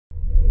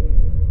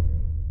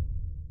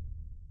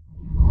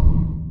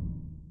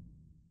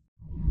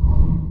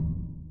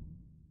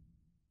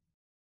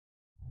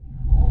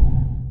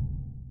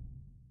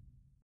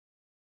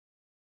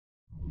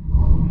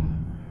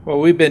Well,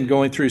 we've been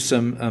going through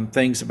some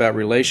things about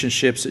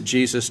relationships that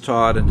Jesus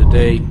taught, and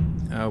today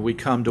we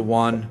come to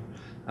one,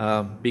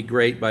 be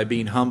great by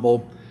being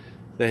humble,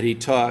 that he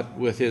taught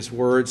with his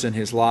words and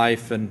his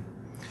life. And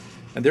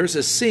there's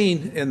a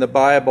scene in the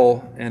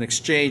Bible, an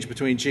exchange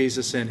between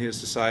Jesus and his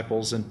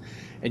disciples, and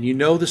you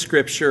know the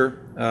scripture,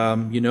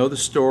 you know the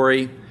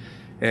story,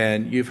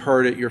 and you've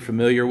heard it, you're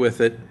familiar with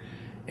it.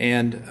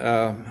 And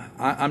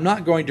I'm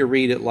not going to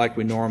read it like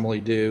we normally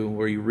do,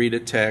 where you read a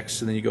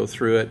text and then you go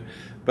through it.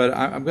 But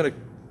I'm going to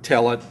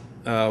tell it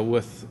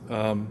with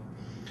a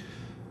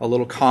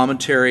little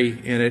commentary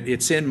in it.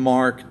 It's in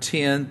Mark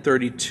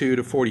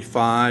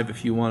 10:32-45,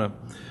 if you want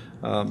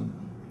to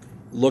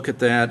look at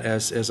that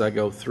as I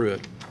go through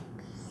it.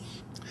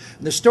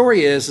 And the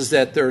story is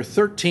that there are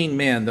 13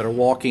 men that are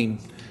walking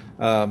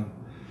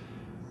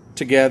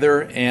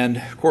together, and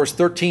of course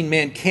 13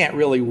 men can't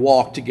really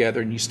walk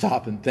together, and you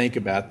stop and think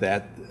about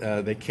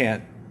that. They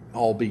can't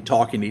all be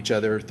talking to each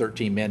other.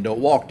 13 men don't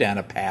walk down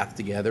a path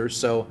together.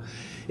 So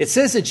it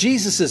says that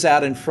Jesus is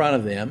out in front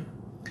of them,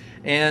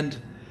 and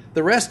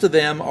the rest of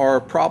them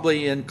are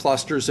probably in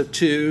clusters of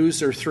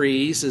twos or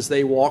threes as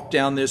they walk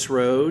down this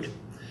road.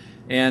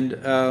 And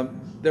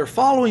they're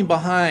following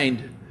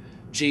behind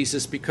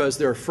Jesus because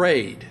they're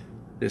afraid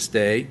this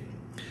day.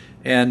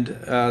 And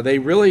they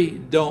really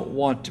don't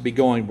want to be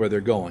going where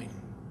they're going.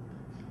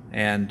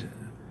 And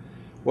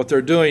what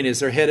they're doing is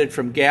they're headed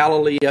from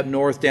Galilee up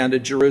north down to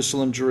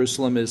Jerusalem.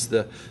 Jerusalem is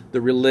the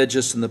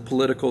religious and the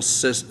political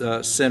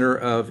center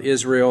of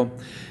Israel.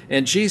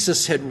 And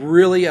Jesus had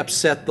really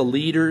upset the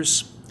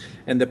leaders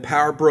and the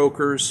power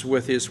brokers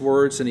with his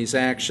words and his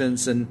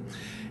actions. And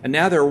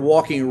now they're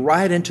walking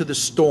right into the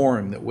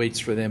storm that waits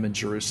for them in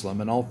Jerusalem.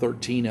 And all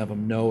 13 of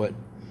them know it.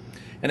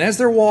 And as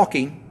they're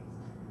walking,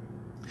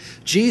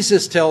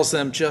 Jesus tells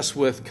them, just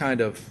with kind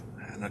of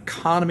an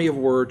economy of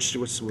words,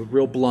 with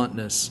real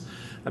bluntness,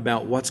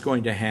 about what's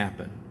going to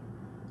happen.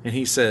 And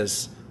he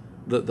says,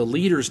 the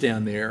leaders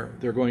down there,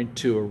 they're going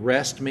to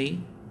arrest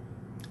me,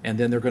 and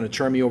then they're going to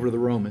turn me over to the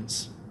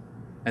Romans,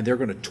 and they're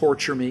going to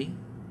torture me,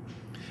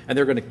 and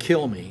they're going to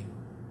kill me,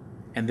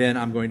 and then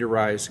I'm going to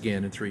rise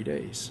again in 3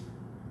 days.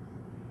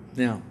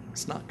 Now,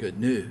 it's not good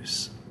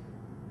news.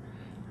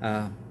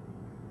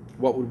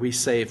 What would we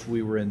say if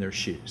we were in their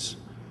shoes?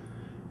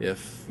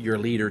 If your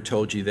leader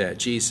told you that?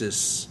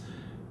 Jesus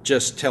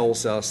just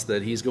tells us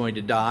that he's going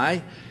to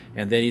die,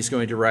 and then he's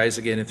going to rise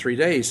again in 3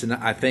 days. And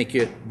I think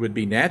it would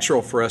be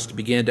natural for us to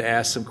begin to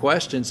ask some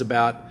questions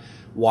about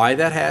why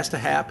that has to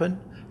happen,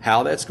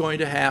 how that's going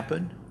to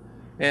happen,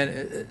 and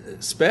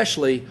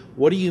especially,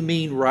 what do you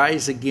mean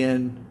rise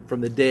again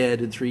from the dead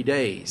in 3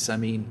 days? I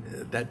mean,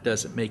 that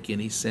doesn't make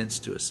any sense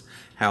to us.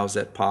 How is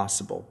that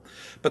possible?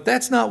 But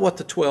that's not what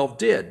the 12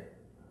 did.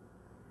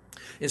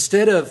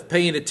 Instead of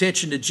paying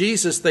attention to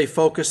Jesus, they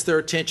focused their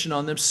attention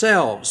on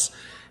themselves.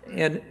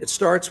 And it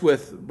starts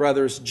with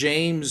brothers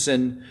James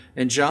and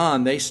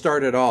John. They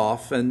started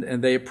off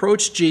and they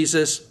approached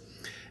Jesus,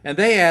 and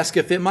they asked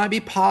if it might be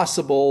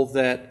possible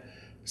that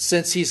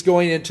since he's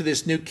going into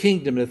this new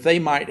kingdom, that they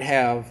might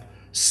have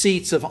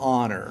seats of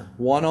honor,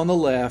 one on the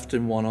left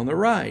and one on the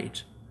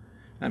right.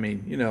 I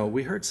mean, you know,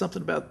 we heard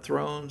something about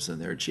thrones in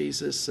there,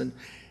 Jesus, and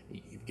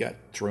you've got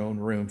throne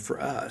room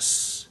for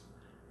us.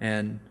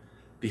 And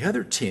the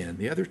other 10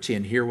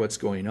 hear what's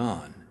going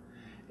on.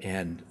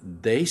 And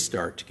they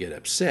start to get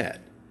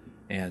upset.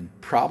 And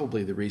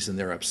probably the reason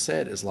they're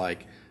upset is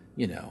like,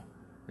 you know,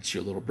 it's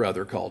your little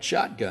brother called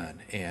Shotgun.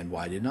 And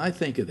why didn't I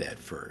think of that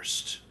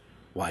first?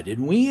 Why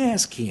didn't we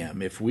ask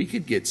him if we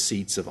could get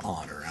seats of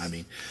honor? I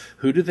mean,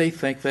 who do they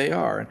think they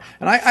are?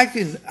 And I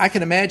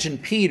can imagine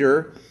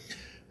Peter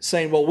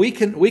saying, well, we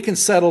can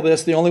settle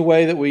this. The only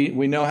way that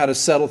we know how to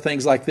settle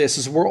things like this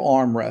is we'll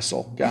arm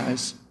wrestle,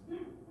 guys.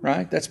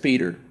 Right? That's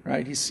Peter,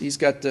 right? He's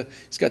got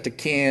the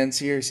cans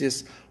here. He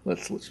says,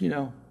 let's you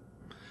know,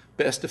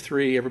 best of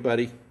three,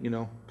 everybody, you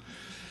know.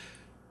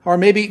 Or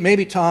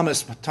maybe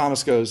Thomas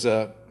goes,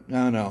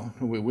 no,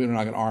 we're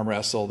not going to arm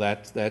wrestle.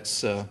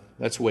 That's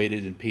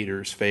weighted in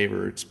Peter's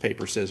favor. It's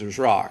paper, scissors,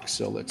 rock.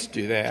 So let's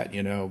do that,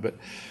 you know. But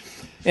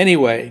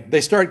anyway,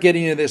 they start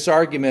getting into this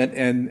argument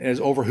and as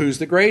over who's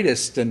the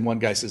greatest. And one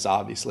guy says,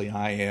 obviously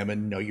I am,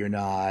 and no, you're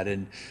not.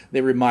 And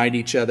they remind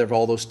each other of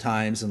all those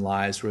times in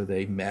lives where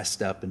they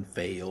messed up and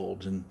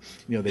failed. And,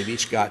 you know, they've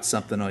each got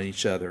something on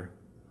each other.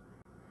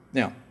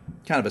 Now,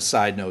 kind of a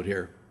side note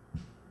here.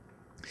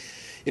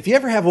 If you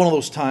ever have one of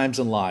those times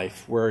in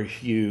life where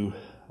you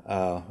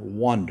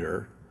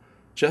wonder,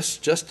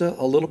 just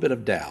a little bit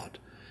of doubt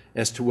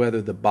as to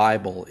whether the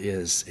Bible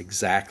is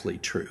exactly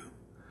true,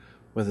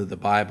 whether the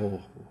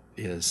Bible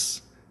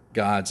is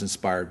God's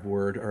inspired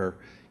word, or,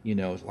 you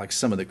know, like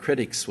some of the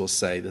critics will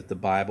say that the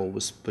Bible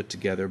was put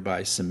together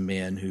by some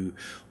men who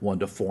wanted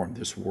to form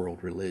this world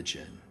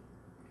religion.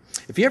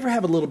 If you ever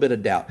have a little bit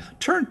of doubt,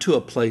 turn to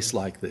a place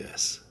like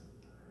this.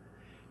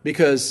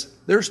 Because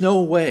there's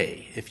no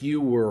way, if you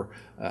were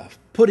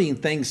putting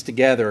things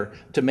together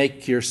to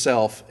make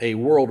yourself a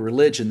world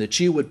religion, that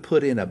you would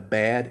put in a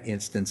bad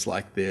instance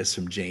like this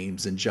from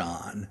James and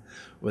John,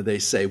 where they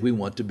say, we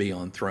want to be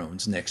on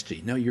thrones next to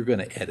you. No, you're going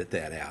to edit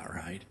that out,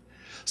 right?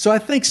 So I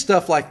think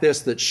stuff like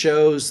this that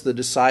shows the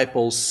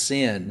disciples'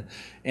 sin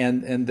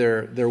and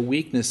their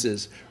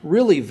weaknesses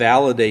really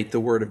validate the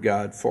Word of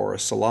God for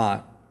us a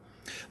lot.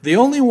 The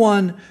only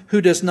one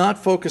who does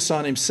not focus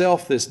on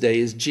himself this day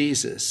is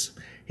Jesus.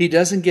 He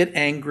doesn't get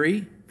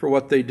angry for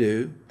what they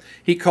do.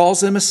 He calls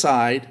them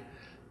aside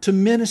to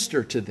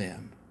minister to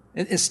them.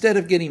 And instead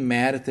of getting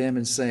mad at them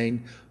and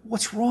saying,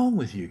 what's wrong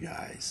with you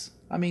guys?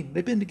 I mean,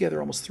 they've been together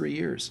almost 3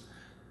 years.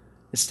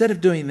 Instead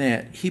of doing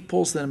that, he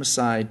pulls them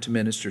aside to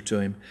minister to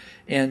him.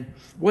 And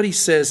what he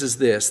says is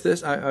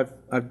this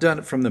I've done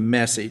it from the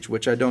Message,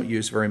 which I don't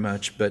use very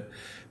much, but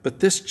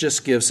this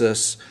just gives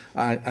us,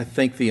 I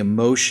think, the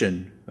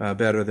emotion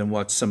better than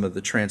what some of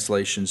the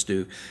translations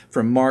do.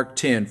 From Mark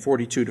 10,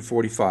 42 to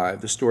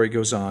 45, the story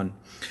goes on.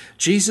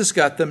 Jesus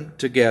got them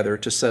together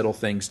to settle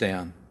things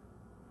down.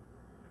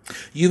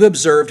 You've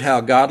observed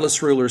how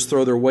godless rulers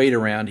throw their weight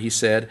around, he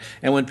said,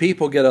 and when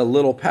people get a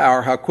little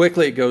power, how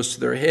quickly it goes to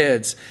their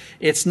heads.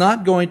 It's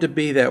not going to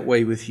be that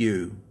way with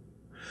you.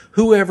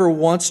 Whoever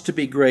wants to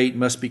be great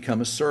must become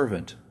a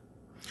servant.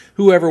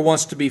 Whoever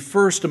wants to be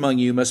first among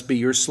you must be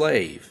your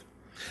slave.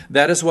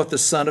 That is what the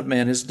Son of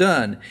Man has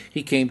done.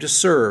 He came to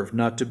serve,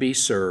 not to be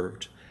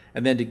served,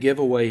 and then to give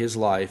away his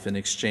life in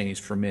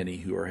exchange for many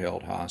who are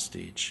held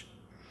hostage.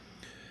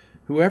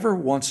 Whoever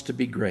wants to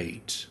be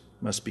great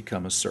must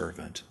become a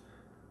servant.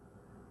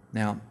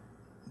 Now,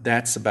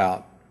 that's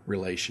about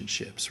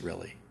relationships,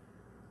 really.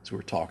 So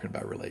we're talking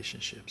about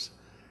relationships.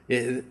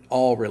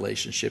 All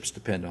relationships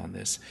depend on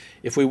this.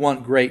 If we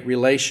want great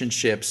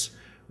relationships,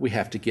 we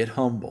have to get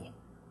humble.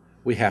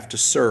 We have to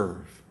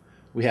serve.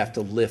 We have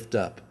to lift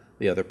up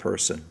the other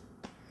person.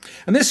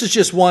 And this is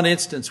just one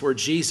instance where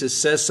Jesus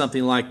says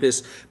something like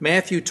this.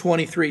 Matthew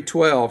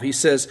 23:12, he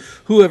says,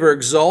 whoever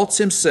exalts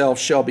himself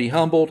shall be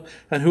humbled,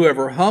 and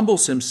whoever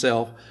humbles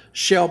himself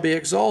shall be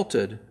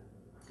exalted.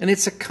 And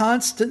it's a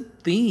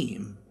constant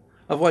theme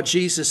of what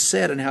Jesus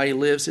said and how he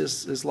lives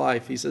his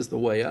life. He says the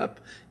way up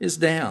is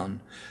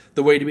down.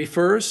 The way to be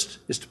first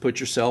is to put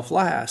yourself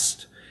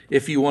last.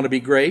 If you want to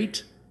be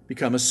great,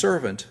 become a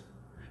servant.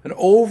 And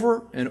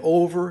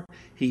over,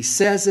 he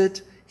says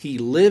it, he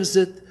lives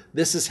it.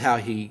 This is how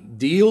he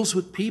deals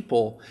with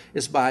people,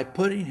 is by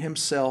putting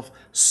himself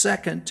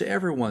second to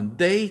everyone.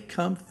 They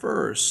come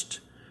first.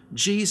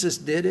 Jesus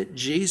did it.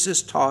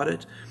 Jesus taught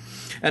it.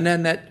 And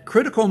then that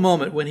critical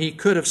moment when he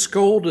could have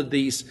scolded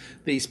these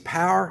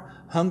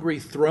power-hungry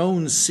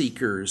throne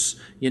seekers,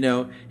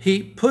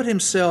 he put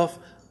himself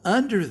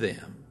under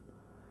them.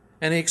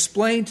 And he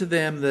explained to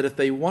them that if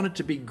they wanted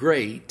to be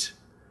great,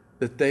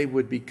 that they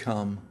would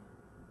become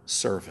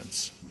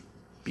servants.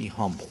 Be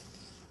humble.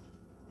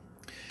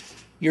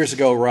 Years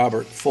ago,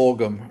 Robert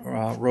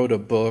Fulghum wrote a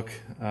book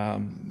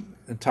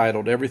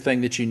entitled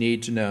Everything That You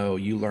Need to Know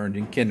You Learned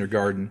in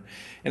Kindergarten.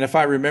 And if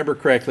I remember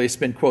correctly, it's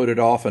been quoted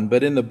often,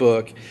 but in the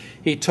book,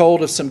 he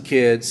told of some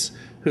kids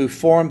who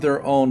formed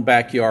their own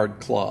backyard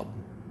club.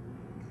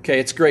 Okay,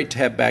 it's great to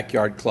have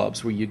backyard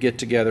clubs where you get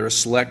together a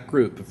select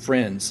group of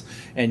friends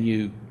and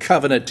you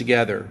covenant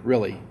together,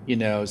 really,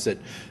 is that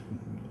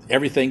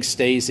everything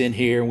stays in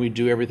here and we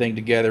do everything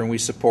together and we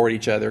support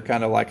each other,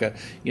 kind of like a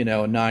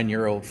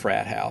 9-year-old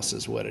frat house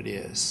is what it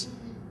is.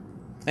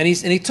 And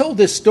he told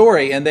this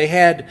story, and they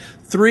had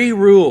 3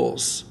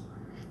 rules.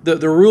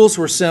 The rules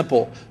were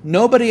simple.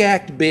 Nobody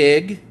act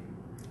big,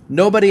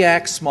 nobody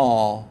act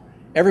small,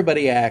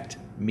 everybody act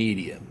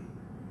medium.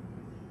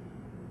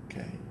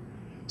 Okay.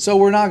 So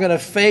we're not going to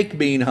fake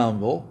being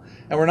humble,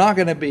 and we're not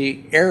going to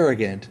be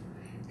arrogant.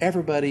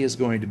 Everybody is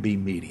going to be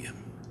medium.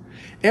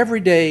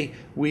 Every day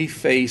we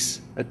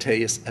face a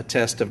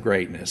test of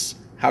greatness.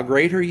 How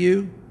great are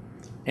you?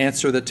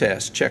 Answer the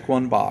test. Check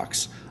one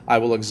box. I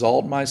will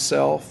exalt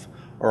myself,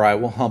 or I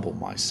will humble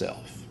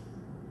myself.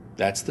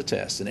 That's the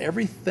test. And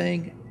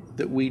everything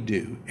that we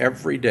do,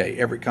 every day,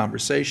 every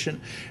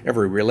conversation,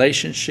 every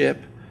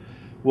relationship,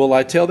 will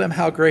I tell them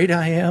how great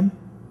I am?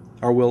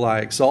 Or will I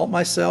exalt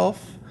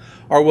myself?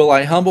 Or will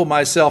I humble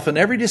myself? And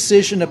every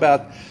decision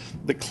about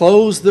the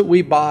clothes that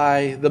we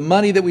buy, the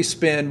money that we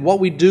spend, what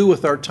we do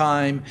with our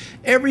time,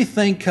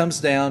 everything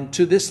comes down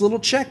to this little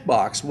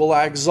checkbox. Will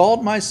I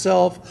exalt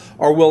myself,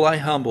 or will I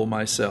humble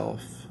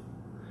myself?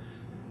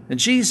 And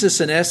Jesus,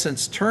 in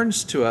essence,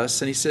 turns to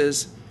us and he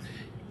says,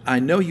 I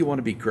know you want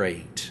to be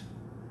great.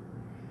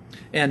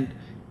 And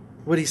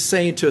what he's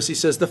saying to us, he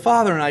says, the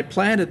Father and I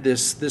planted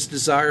this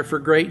desire for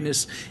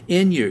greatness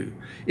in you.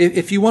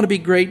 If you want to be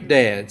great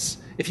dads,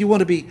 if you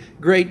want to be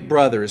great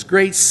brothers,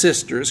 great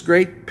sisters,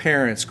 great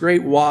parents,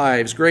 great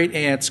wives, great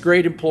aunts,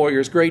 great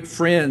employers, great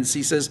friends,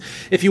 he says,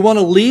 if you want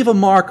to leave a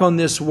mark on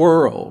this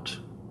world,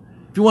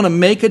 if you want to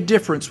make a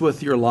difference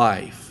with your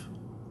life,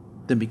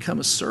 then become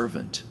a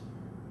servant.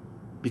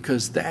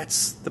 Because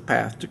that's the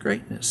path to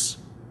greatness.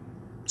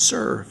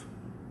 Serve.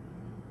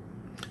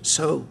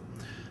 So,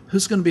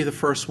 Who's going to be the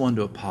first one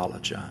to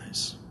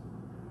apologize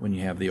when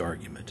you have the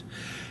argument?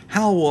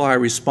 How will I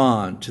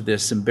respond to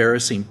this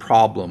embarrassing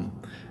problem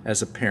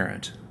as a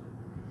parent?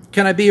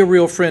 Can I be a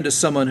real friend to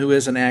someone who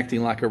isn't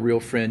acting like a real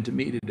friend to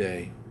me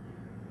today?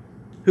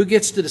 Who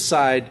gets to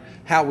decide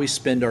how we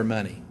spend our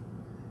money?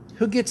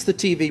 Who gets the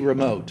TV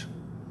remote?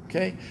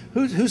 Okay?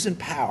 Who's in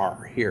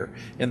power here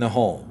in the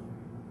home?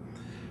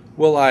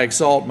 Will I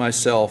exalt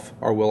myself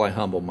or will I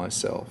humble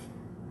myself?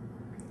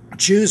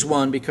 Choose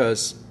one,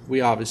 because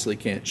we obviously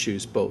can't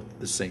choose both at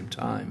the same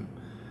time.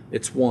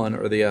 It's one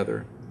or the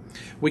other.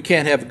 We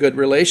can't have a good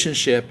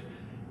relationship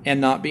and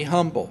not be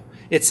humble.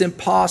 It's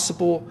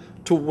impossible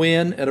to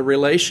win at a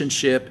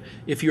relationship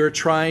if you're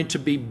trying to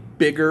be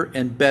bigger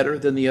and better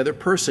than the other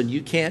person.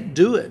 You can't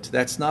do it.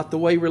 That's not the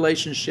way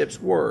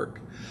relationships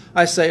work.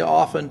 I say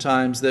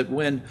oftentimes that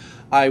when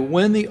I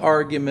win the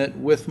argument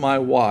with my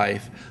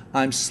wife,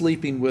 I'm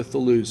sleeping with the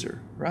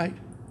loser, right?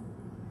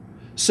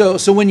 So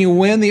when you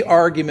win the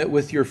argument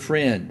with your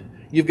friend,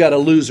 you've got a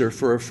loser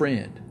for a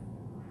friend,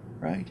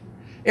 right?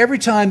 Every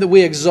time that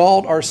we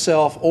exalt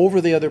ourselves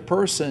over the other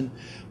person,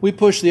 we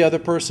push the other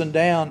person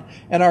down,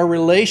 and our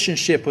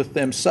relationship with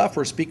them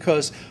suffers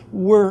because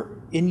we're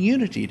in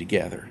unity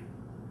together.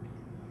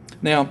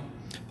 Now,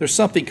 there's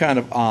something kind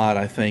of odd,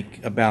 I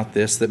think, about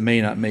this that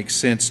may not make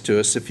sense to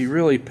us if you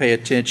really pay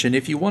attention.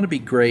 If you want to be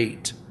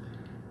great,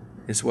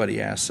 is what he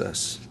asks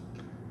us.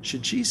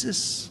 Should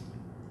Jesus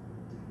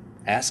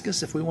ask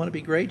us if we want to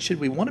be great? Should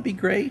we want to be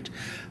great?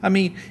 I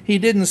mean, he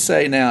didn't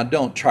say, now,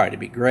 don't try to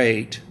be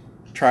great.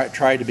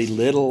 Try to be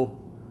little.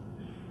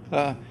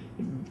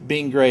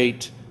 Being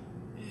great,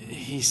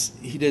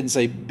 he didn't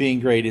say being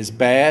great is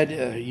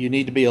bad. You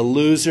need to be a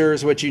loser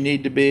is what you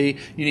need to be.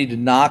 You need to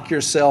knock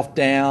yourself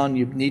down.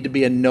 You need to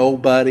be a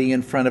nobody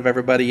in front of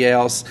everybody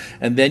else,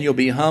 and then you'll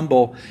be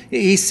humble.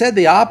 He said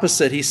the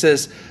opposite. He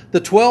says the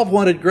 12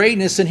 wanted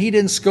greatness, and he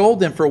didn't scold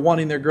them for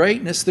wanting their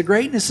greatness. The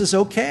greatness is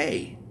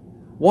okay.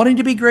 Wanting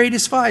to be great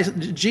is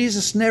fine.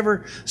 Jesus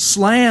never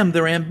slammed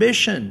their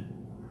ambition.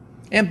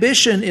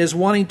 Ambition is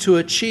wanting to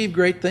achieve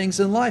great things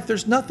in life.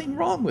 There's nothing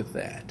wrong with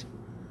that.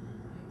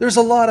 There's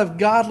a lot of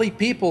godly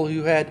people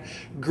who had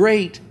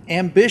great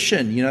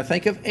ambition. You know,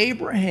 think of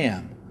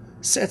Abraham.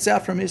 Sets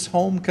out from his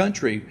home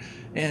country,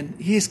 and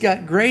he's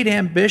got great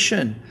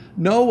ambition.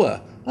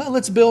 Noah,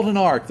 let's build an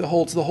ark that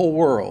holds the whole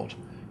world.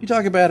 You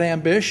talk about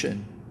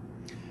ambition.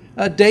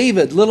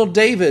 David, little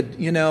David,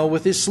 you know,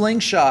 with his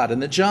slingshot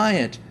and the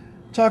giant.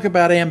 Talk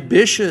about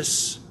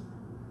ambitious.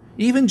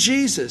 Even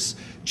Jesus.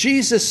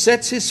 Jesus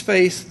sets his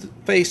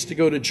face to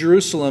go to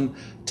Jerusalem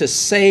to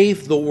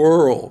save the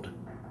world.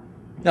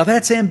 Now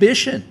that's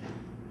ambition.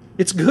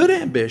 It's good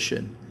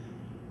ambition.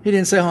 He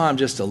didn't say, I'm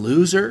just a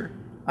loser.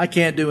 I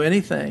can't do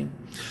anything.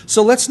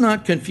 So let's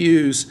not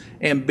confuse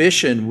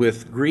ambition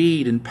with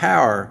greed and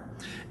power.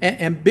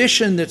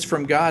 Ambition that's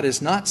from God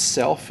is not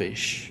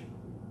selfish.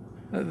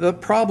 The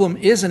problem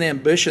isn't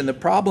ambition. The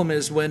problem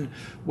is when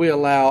we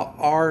allow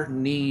our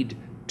need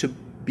to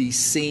be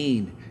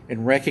seen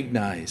and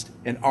recognized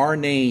and our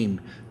name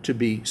to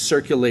be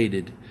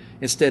circulated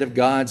instead of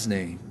God's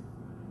name.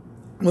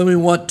 When we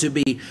want to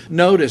be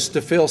noticed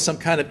to fill some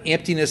kind of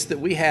emptiness that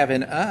we have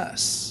in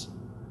us,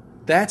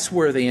 that's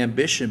where the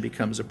ambition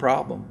becomes a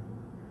problem.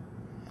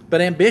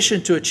 But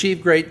ambition to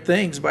achieve great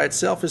things by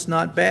itself is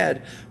not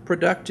bad,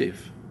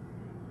 productive.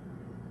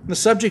 The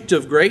subject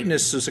of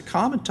greatness is a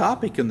common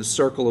topic in the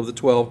circle of the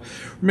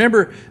 12.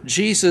 Remember,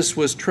 Jesus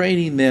was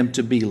training them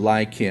to be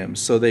like him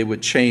so they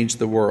would change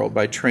the world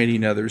by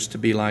training others to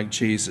be like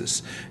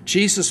Jesus.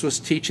 Jesus was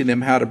teaching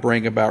them how to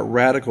bring about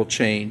radical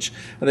change,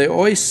 and they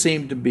always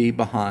seemed to be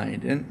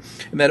behind. And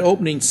in that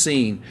opening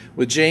scene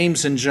with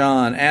James and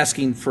John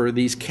asking for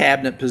these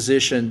cabinet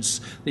positions,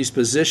 these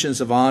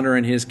positions of honor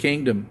in his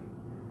kingdom,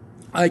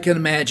 I can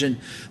imagine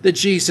that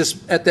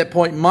Jesus at that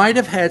point might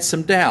have had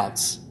some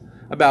doubts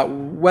about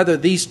whether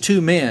these two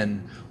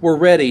men were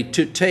ready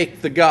to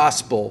take the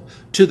gospel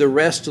to the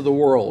rest of the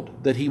world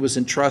that he was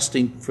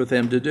entrusting for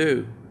them to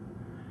do.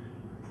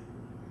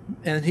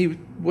 And he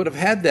would have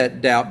had that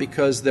doubt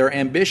because their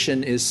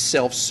ambition is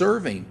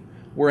self-serving.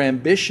 We're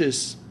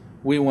ambitious.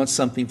 We want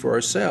something for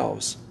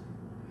ourselves.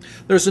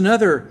 There's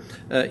another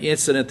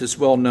incident that's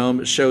well known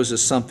that shows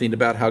us something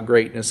about how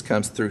greatness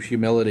comes through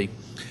humility.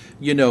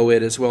 You know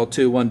it as well,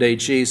 too. One day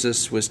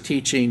Jesus was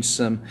teaching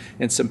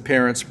and some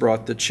parents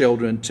brought the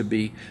children to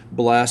be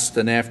blessed.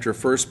 And after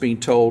first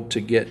being told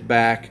to get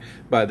back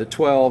by the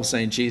 12,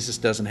 saying Jesus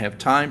doesn't have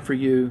time for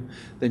you,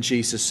 then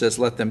Jesus says,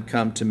 let them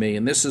come to me.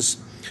 And this is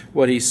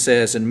what he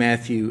says in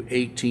Matthew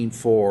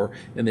 18:4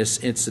 in this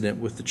incident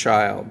with the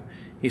child.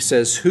 He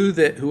says,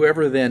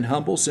 whoever then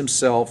humbles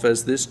himself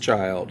as this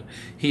child,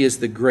 he is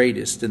the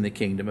greatest in the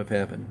kingdom of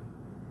heaven.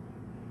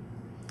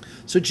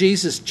 So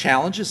Jesus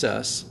challenges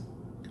us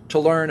to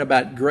learn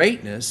about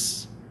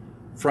greatness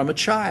from a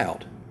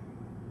child.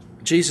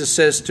 Jesus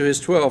says to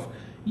his 12,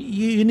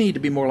 you need to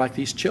be more like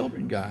these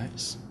children,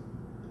 guys.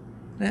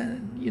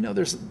 And, you know,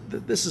 this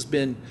has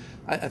been,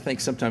 I think,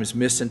 sometimes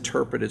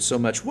misinterpreted so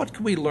much. What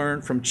can we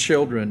learn from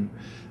children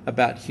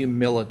about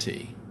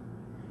humility?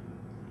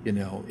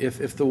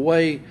 If the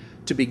way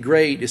to be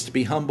great is to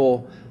be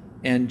humble,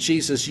 and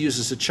Jesus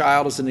uses a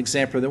child as an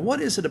example, then what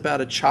is it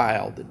about a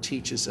child that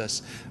teaches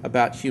us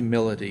about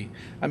humility?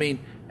 I mean,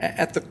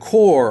 at the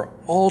core,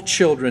 all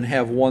children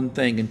have one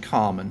thing in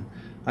common,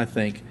 I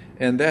think,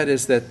 and that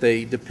is that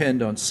they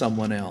depend on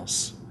someone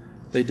else.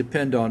 They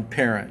depend on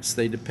parents.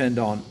 They depend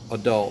on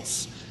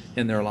adults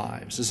in their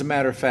lives. As a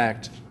matter of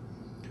fact,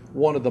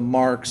 one of the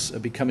marks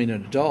of becoming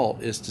an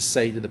adult is to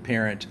say to the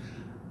parent,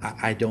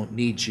 I don't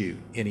need you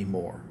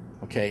anymore.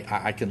 Okay,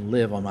 I can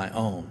live on my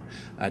own.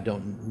 I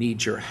don't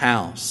need your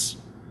house.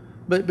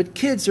 But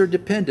kids are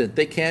dependent.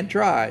 They can't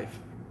drive.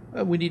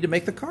 We need to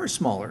make the car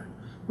smaller.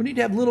 We need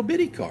to have little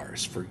bitty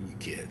cars for you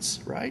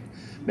kids, right?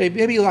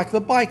 Maybe like the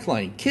bike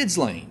lane, kids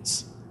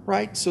lanes,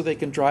 right? So they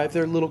can drive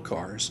their little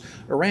cars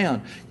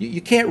around.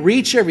 You can't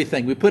reach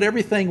everything. We put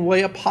everything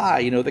way up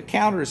high. The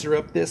counters are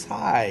up this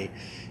high.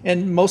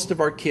 And most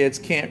of our kids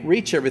can't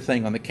reach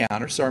everything on the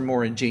counter, so our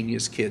more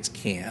ingenious kids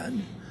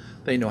can.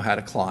 They know how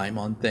to climb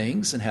on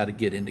things and how to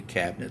get into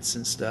cabinets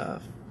and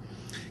stuff.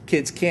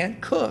 Kids can't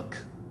cook.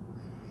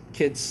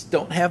 Kids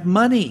don't have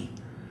money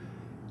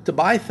to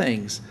buy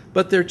things,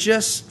 but they're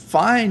just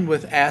fine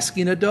with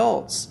asking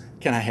adults,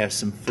 can I have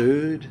some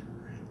food?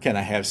 Can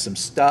I have some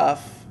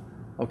stuff?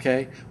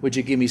 Okay, would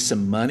you give me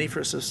some money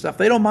for some stuff?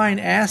 They don't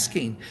mind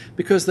asking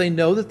because they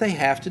know that they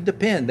have to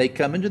depend. They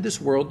come into this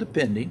world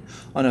depending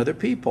on other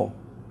people.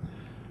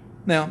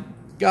 Now,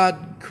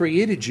 God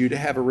created you to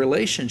have a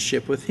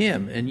relationship with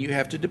Him, and you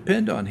have to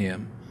depend on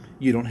Him.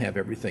 You don't have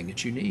everything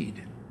that you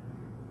need.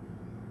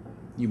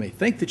 You may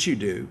think that you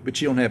do,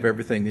 but you don't have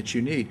everything that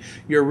you need.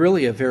 You're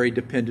really a very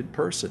dependent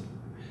person.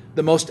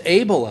 The most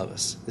able of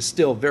us is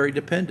still very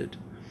dependent.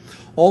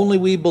 Only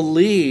we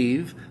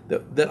believe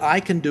that I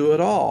can do it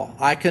all.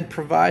 I can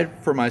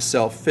provide for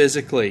myself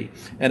physically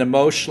and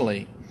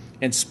emotionally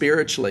and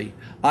spiritually.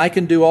 I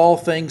can do all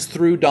things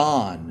through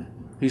Don,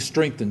 who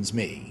strengthens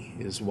me,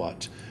 is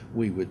what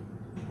we would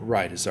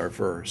write as our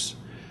verse.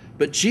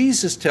 But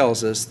Jesus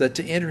tells us that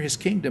to enter His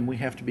kingdom, we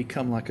have to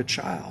become like a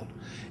child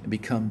and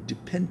become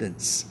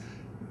dependents.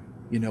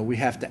 We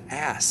have to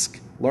ask,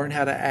 learn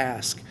how to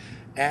ask.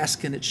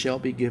 Ask and it shall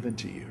be given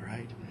to you,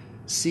 right?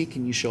 Seek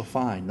and you shall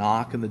find.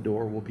 Knock and the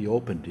door will be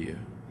opened to you.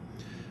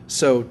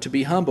 So to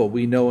be humble,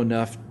 we know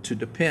enough to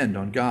depend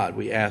on God.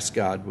 We ask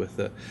God with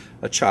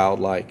a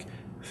childlike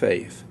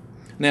faith.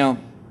 Now,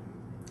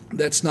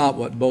 that's not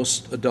what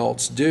most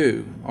adults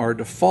do. Our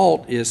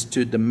default is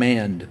to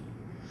demand.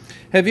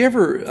 Have you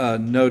ever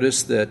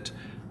noticed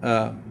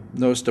a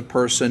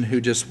person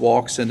who just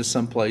walks into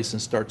some place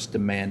and starts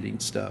demanding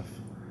stuff?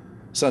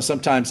 So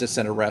sometimes it's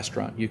in a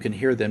restaurant. You can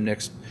hear them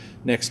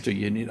next to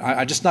you.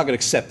 I'm just not going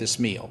to accept this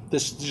meal.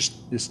 This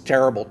is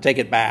terrible. Take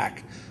it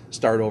back.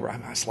 Start over.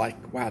 I was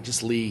like, wow,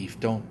 just leave.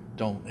 Don't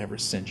ever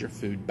send your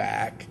food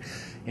back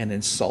and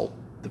insult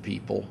the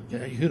people.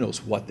 Who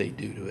knows what they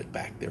do to it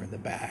back there in the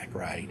back,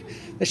 right?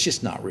 That's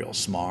just not real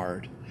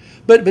smart.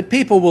 But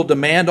people will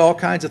demand all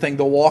kinds of things.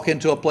 They'll walk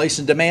into a place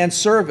and demand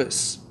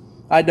service.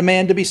 I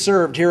demand to be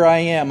served. Here I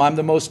am. I'm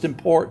the most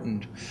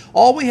important.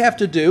 All we have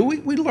to do,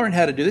 we learn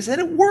how to do this, and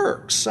it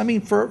works. I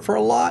mean, for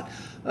a lot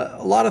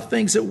of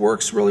things, it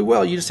works really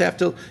well. You just have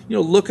to,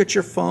 look at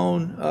your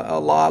phone a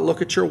lot,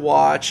 look at your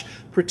watch,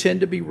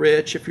 pretend to be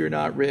rich if you're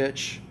not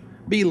rich,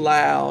 be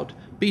loud,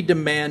 be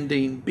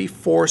demanding, be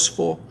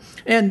forceful.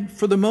 And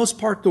for the most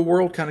part, the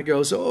world kind of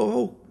goes,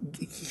 oh,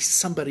 he's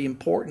somebody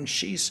important.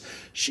 She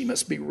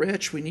must be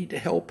rich. We need to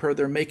help her.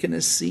 They're making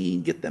a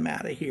scene. Get them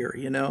out of here,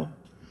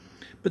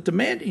 But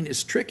demanding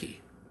is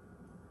tricky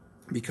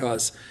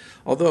because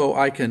although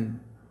it can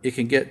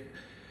get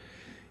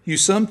you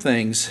some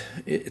things,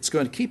 it's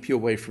going to keep you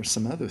away from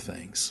some other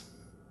things.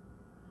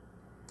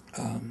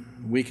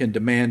 We can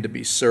demand to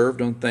be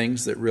served on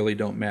things that really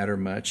don't matter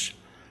much,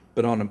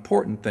 but on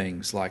important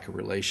things like a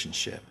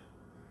relationship,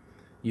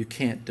 you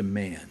can't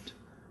demand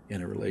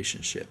in a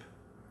relationship.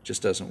 It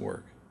just doesn't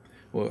work.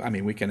 Well, I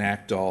mean, we can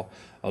act all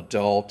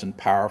adult and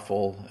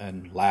powerful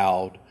and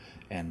loud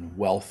and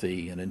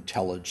wealthy and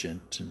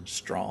intelligent and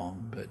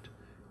strong, but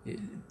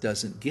it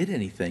doesn't get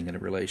anything in a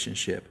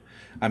relationship.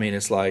 I mean,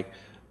 it's like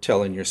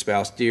telling your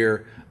spouse,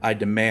 dear, I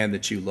demand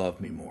that you love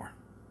me more.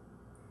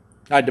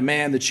 I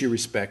demand that you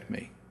respect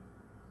me.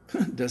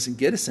 It doesn't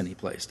get us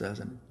anyplace,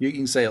 doesn't it? You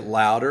can say it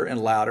louder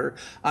and louder.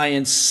 I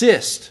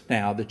insist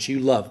now that you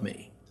love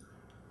me.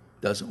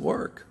 Doesn't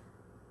work,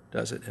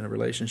 does it, in a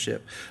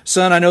relationship?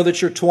 Son, I know that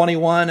you're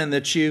 21 and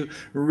that you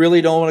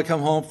really don't want to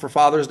come home for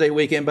Father's Day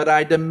weekend, but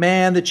I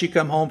demand that you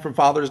come home for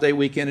Father's Day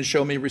weekend and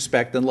show me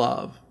respect and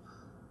love.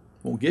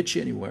 Won't get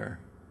you anywhere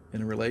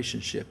in a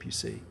relationship, you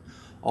see.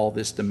 All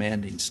this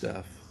demanding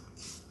stuff.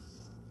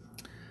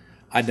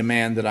 I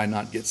demand that I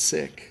not get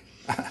sick.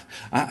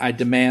 I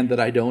demand that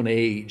I don't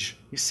age.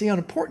 You see, on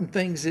important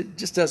things, it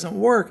just doesn't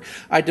work.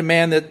 I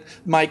demand that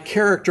my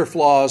character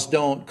flaws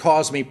don't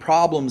cause me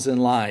problems in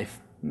life.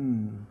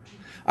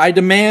 I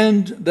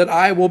demand that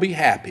I will be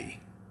happy.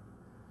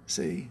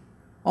 See,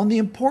 on the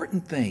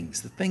important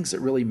things, the things that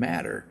really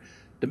matter,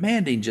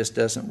 demanding just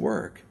doesn't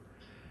work.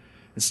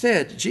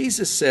 Instead,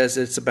 Jesus says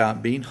it's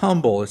about being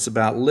humble. It's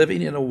about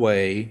living in a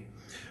way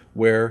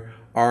where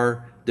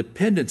our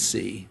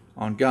dependency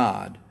on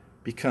God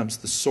becomes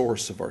the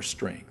source of our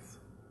strength.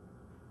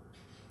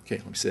 Okay,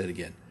 let me say that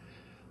again.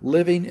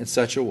 Living in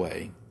such a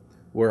way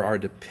where our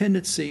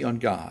dependency on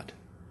God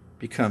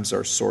becomes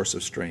our source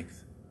of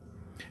strength.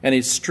 And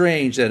it's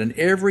strange that in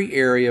every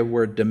area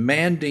where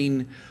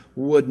demanding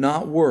would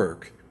not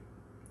work,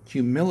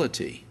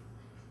 humility,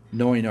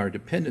 knowing our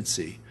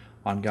dependency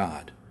on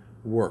God,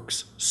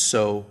 works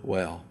so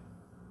well.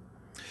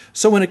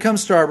 So when it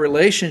comes to our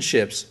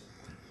relationships,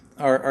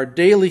 our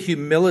daily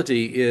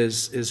humility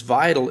is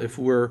vital if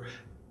we're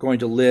going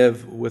to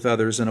live with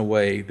others in a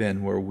way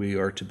then where we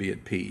are to be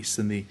at peace.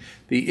 And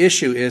the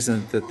issue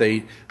isn't that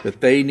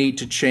they need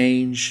to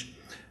change,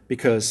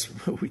 because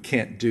we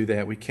can't do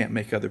that. We can't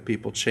make other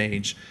people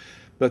change.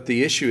 But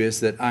the issue is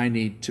that I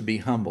need to be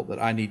humble,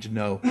 that I need to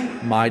know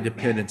my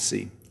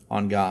dependency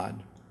on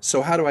God.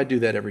 So how do I do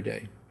that every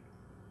day?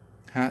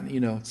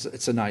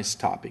 It's a nice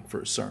topic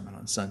for a sermon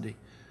on Sunday.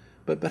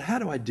 But how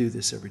do I do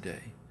this every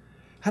day?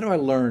 How do I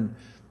learn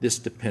this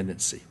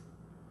dependency?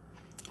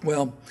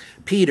 Well,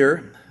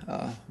 Peter,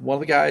 one of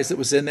the guys that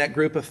was in that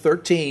group of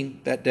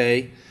 13 that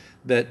day,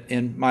 that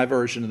in my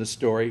version of the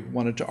story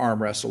wanted to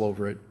arm wrestle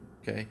over it.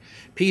 Okay,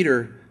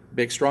 Peter,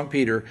 big strong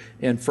Peter,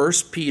 in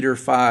 1 Peter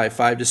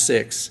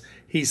 5:5-6,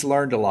 he's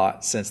learned a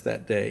lot since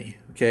that day.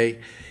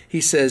 Okay,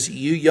 he says,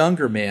 "You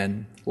younger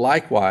men,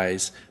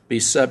 likewise, be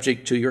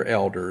subject to your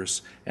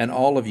elders, and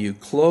all of you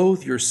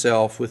clothe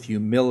yourself with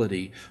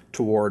humility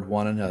toward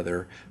one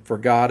another, for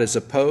God is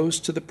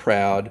opposed to the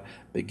proud,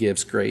 but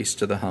gives grace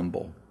to the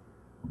humble.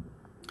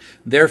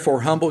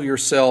 Therefore humble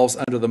yourselves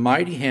under the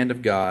mighty hand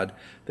of God,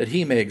 that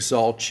he may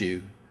exalt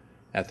you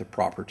at the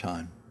proper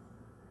time."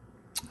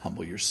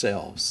 Humble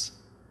yourselves,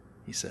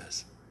 he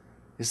says.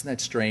 Isn't that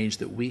strange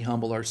that we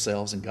humble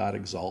ourselves and God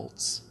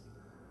exalts?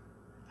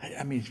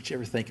 I mean, did you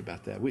ever think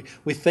about that?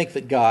 We think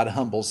that God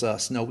humbles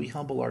us. No, we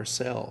humble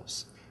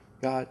ourselves.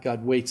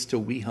 God waits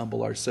till we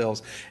humble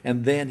ourselves,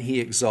 and then he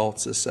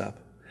exalts us up.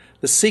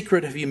 The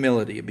secret of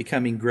humility, of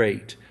becoming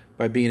great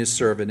by being a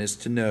servant, is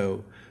to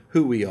know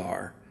who we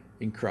are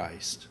in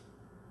Christ.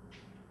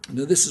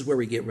 Now, this is where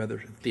we get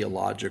rather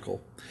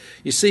theological.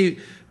 You see,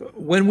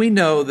 when we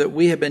know that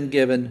we have been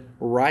given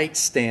right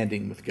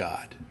standing with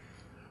God,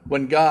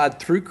 when God,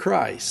 through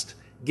Christ,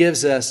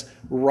 gives us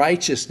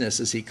righteousness,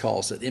 as he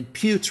calls it,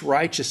 imputes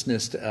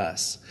righteousness to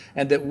us,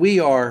 and that we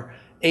are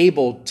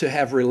able to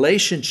have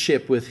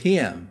relationship with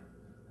him,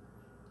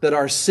 that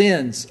our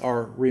sins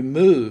are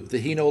removed,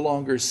 that he no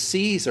longer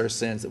sees our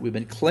sins, that we've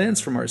been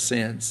cleansed from our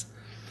sins,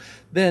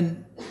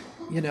 then,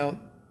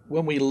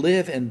 when we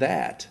live in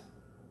that,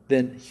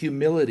 then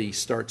humility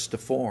starts to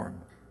form.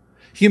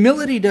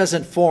 Humility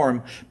doesn't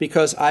form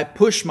because I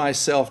push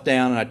myself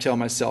down and I tell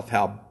myself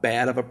how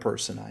bad of a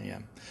person I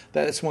am.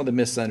 That's one of the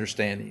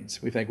misunderstandings.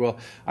 We think, well,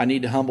 I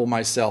need to humble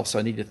myself, so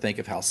I need to think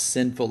of how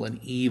sinful and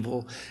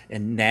evil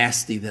and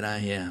nasty that I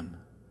am.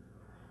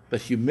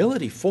 But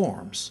humility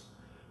forms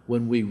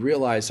when we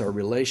realize our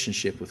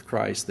relationship with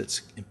Christ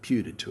that's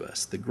imputed to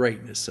us, the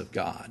greatness of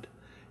God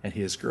and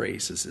his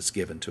grace as it's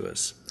given to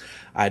us.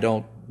 I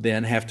don't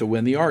then have to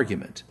win the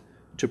argument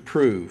to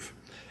prove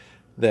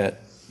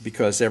that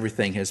because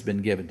everything has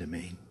been given to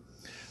me.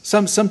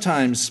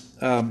 Sometimes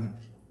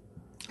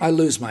I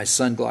lose my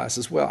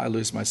sunglasses. Well, I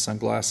lose my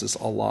sunglasses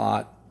a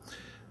lot,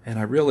 and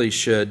I really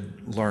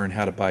should learn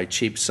how to buy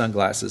cheap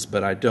sunglasses,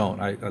 but I don't.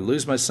 I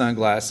lose my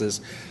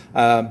sunglasses.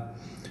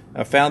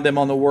 I found them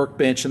on the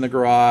workbench in the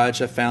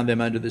garage. I found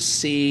them under the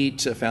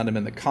seat. I found them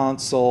in the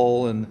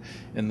console and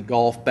in the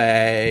golf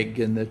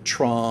bag and the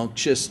trunk,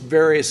 just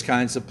various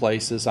kinds of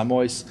places. I'm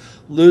always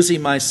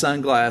losing my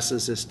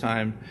sunglasses this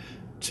time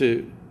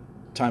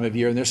of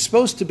year. And they're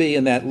supposed to be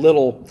in that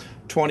little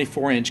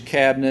 24-inch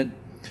cabinet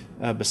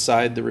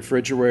beside the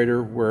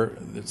refrigerator, where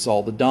it's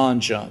all the Dawn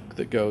junk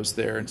that goes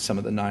there, and some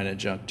of the Nina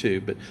junk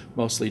too, but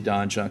mostly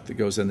Dawn junk that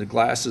goes in. The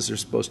glasses are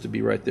supposed to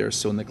be right there,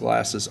 so when the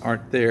glasses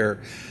aren't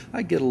there,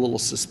 I get a little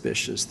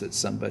suspicious that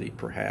somebody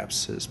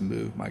perhaps has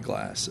moved my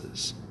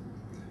glasses,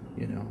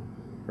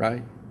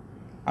 right?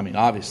 I mean,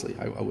 obviously,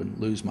 I wouldn't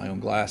lose my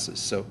own glasses,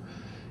 so,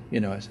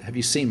 have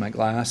you seen my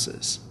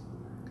glasses?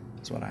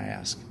 That's what I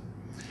ask.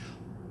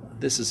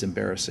 This is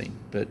embarrassing,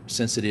 but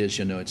since it is,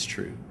 it's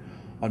true.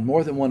 On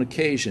more than one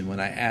occasion, when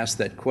I asked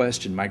that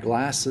question, my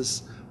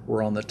glasses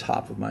were on the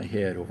top of my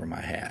head over my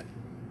hat.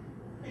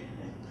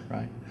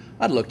 Right?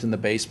 I'd looked in the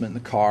basement,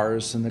 in the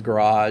cars, in the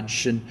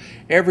garage, and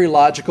every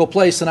logical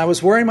place, and I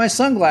was wearing my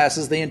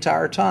sunglasses the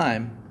entire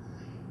time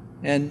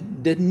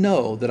and didn't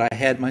know that I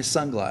had my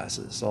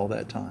sunglasses all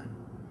that time.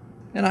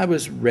 And I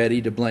was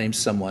ready to blame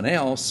someone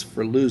else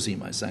for losing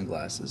my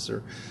sunglasses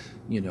or,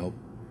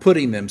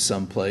 putting them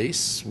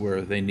someplace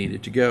where they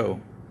needed to go.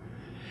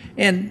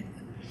 And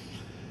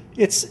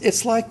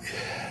it's like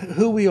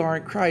who we are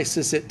in Christ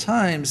is at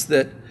times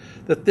that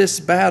this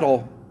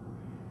battle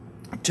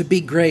to be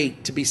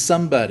great, to be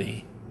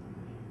somebody,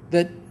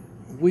 that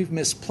we've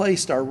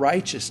misplaced our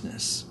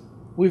righteousness.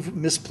 We've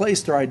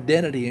misplaced our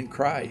identity in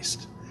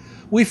Christ.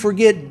 We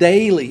forget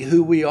daily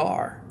who we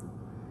are.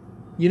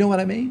 You know what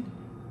I mean?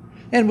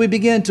 And we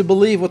begin to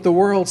believe what the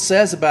world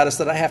says about us,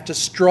 that I have to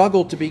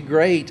struggle to be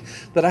great,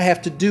 that I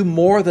have to do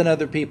more than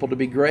other people to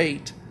be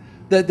great,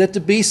 that to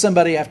be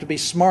somebody I have to be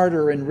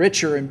smarter and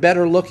richer and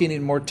better looking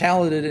and more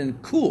talented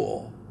and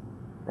cool,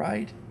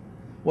 right?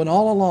 When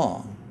all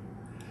along,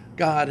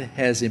 God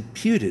has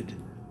imputed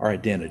our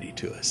identity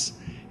to us.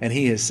 And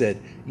He has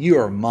said, you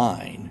are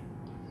mine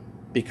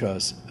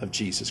because of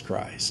Jesus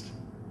Christ.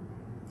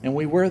 And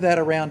we wear that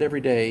around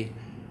every day,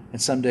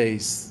 and some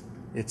days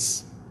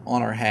it's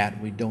on our hat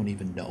and we don't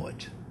even know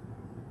it.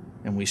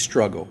 And we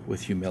struggle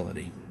with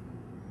humility.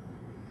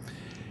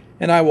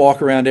 And I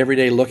walk around every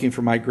day looking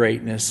for my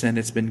greatness, and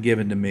it's been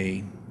given to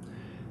me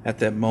at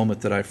that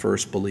moment that I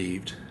first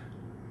believed.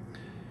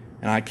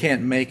 And I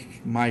can't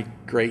make my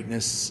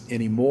greatness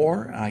any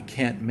more, and I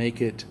can't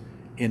make it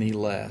any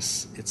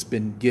less. It's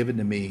been given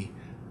to me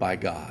by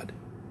God.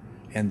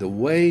 And the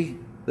way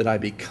that I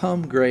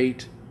become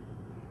great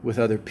with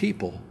other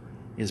people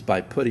is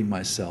by putting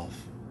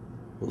myself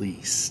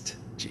least,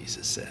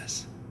 Jesus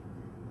says.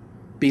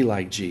 Be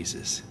like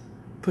Jesus.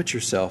 Put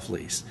yourself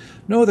least.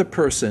 No other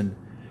person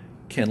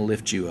can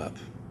lift you up.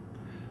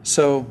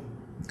 So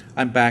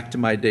I'm back to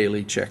my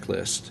daily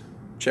checklist.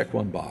 Check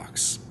one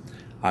box.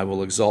 I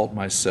will exalt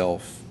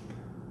myself,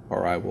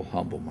 or I will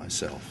humble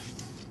myself.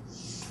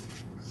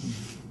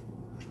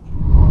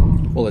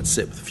 Well, let's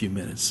sit with a few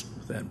minutes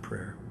with that in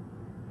prayer.